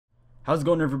How's it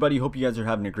going, everybody? Hope you guys are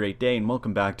having a great day, and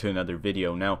welcome back to another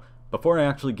video. Now, before I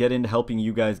actually get into helping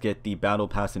you guys get the Battle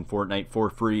Pass in Fortnite for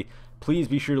free, please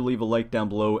be sure to leave a like down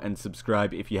below and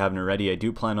subscribe if you haven't already. I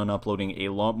do plan on uploading a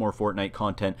lot more Fortnite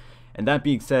content. And that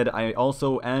being said, I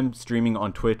also am streaming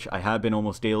on Twitch. I have been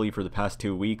almost daily for the past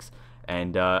 2 weeks,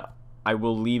 and I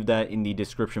will leave that in the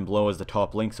description below as the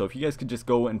top link. So if you guys could just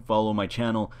go and follow my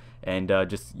channel and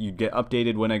just you get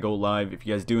updated when I go live. If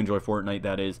you guys do enjoy Fortnite,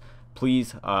 that is.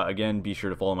 Please, again, be sure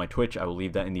to follow my Twitch. I will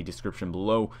leave that in the description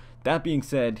below. That being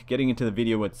said, getting into the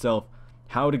video itself,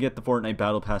 how to get the Fortnite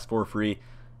Battle Pass for free.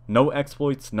 No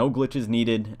exploits, no glitches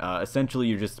needed. Essentially,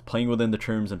 you're just playing within the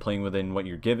terms and playing within what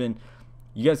you're given.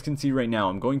 You guys can see right now,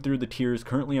 I'm going through the tiers.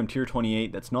 Currently, I'm tier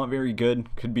 28. That's not very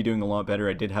good. Could be doing a lot better.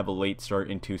 I did have a late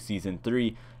start into Season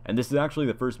 3, and this is actually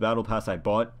the first Battle Pass I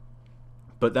bought.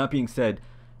 But that being said,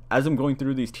 as I'm going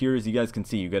through these tiers, you guys can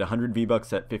see you get 100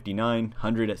 V-Bucks at 59,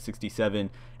 100 at 67,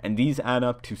 and these add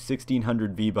up to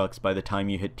 1600 V-Bucks by the time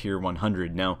you hit tier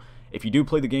 100. Now, if you do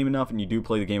play the game enough, and you do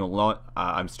play the game a lot,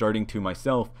 I'm starting to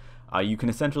myself, you can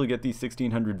essentially get these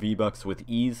 1600 V-Bucks with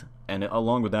ease, and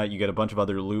along with that, you get a bunch of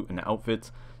other loot and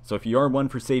outfits. So if you are one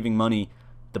for saving money,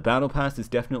 the Battle Pass is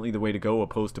definitely the way to go,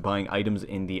 opposed to buying items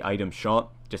in the item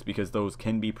shop, just because those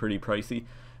can be pretty pricey.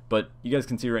 But you guys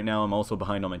can see right now I'm also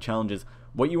behind on my challenges.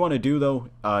 What you want to do though,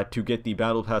 to get the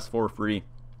Battle Pass for free,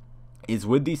 is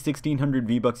with these 1600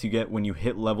 V-Bucks you get when you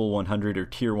hit level 100 or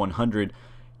tier 100,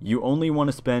 you only want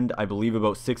to spend, I believe,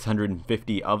 about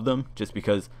 650 of them, just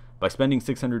because by spending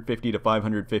 650 to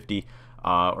 550,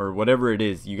 or whatever it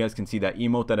is, you guys can see that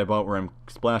emote that I bought where I'm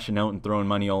splashing out and throwing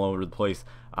money all over the place,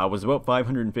 was about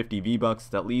 550 V-Bucks.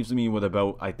 That leaves me with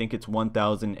about, I think it's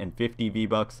 1050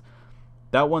 V-Bucks.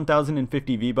 That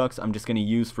 1050 V-Bucks I'm just going to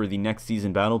use for the next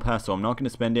season Battle Pass, so I'm not going to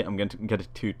spend it. I'm going to get it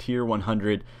to tier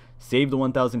 100, save the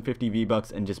 1050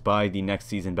 V-Bucks, and just buy the next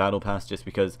season Battle Pass, just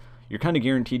because you're kind of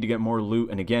guaranteed to get more loot.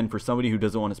 And again, for somebody who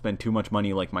doesn't want to spend too much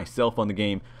money like myself on the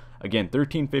game, again,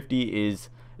 1350 is,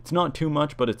 it's not too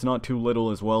much, but it's not too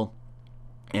little as well.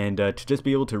 And to just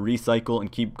be able to recycle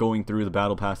and keep going through the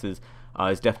Battle Passes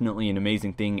is definitely an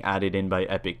amazing thing added in by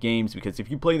Epic Games, because if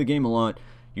you play the game a lot,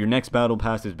 your next Battle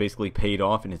Pass is basically paid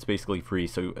off and it's basically free.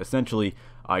 So essentially,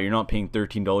 you're not paying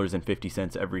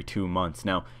 $13.50 every 2 months.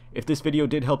 Now, if this video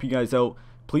did help you guys out,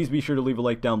 please be sure to leave a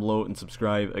like down below and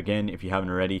subscribe again if you haven't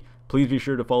already. Please be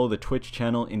sure to follow the Twitch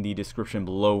channel in the description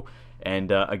below.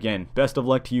 And again, best of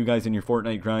luck to you guys in your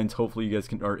Fortnite grinds. Hopefully you guys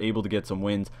are able to get some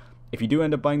wins. If you do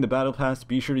end up buying the Battle Pass,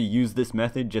 be sure to use this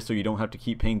method just so you don't have to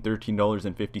keep paying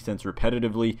 $13.50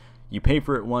 repetitively. You pay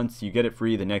for it once, you get it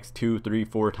free the next 2, 3,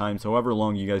 4 times, however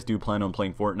long you guys do plan on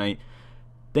playing Fortnite.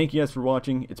 Thank you guys for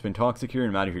watching. It's been Toxic here,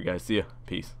 and I'm out of here, guys. See ya.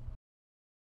 Peace.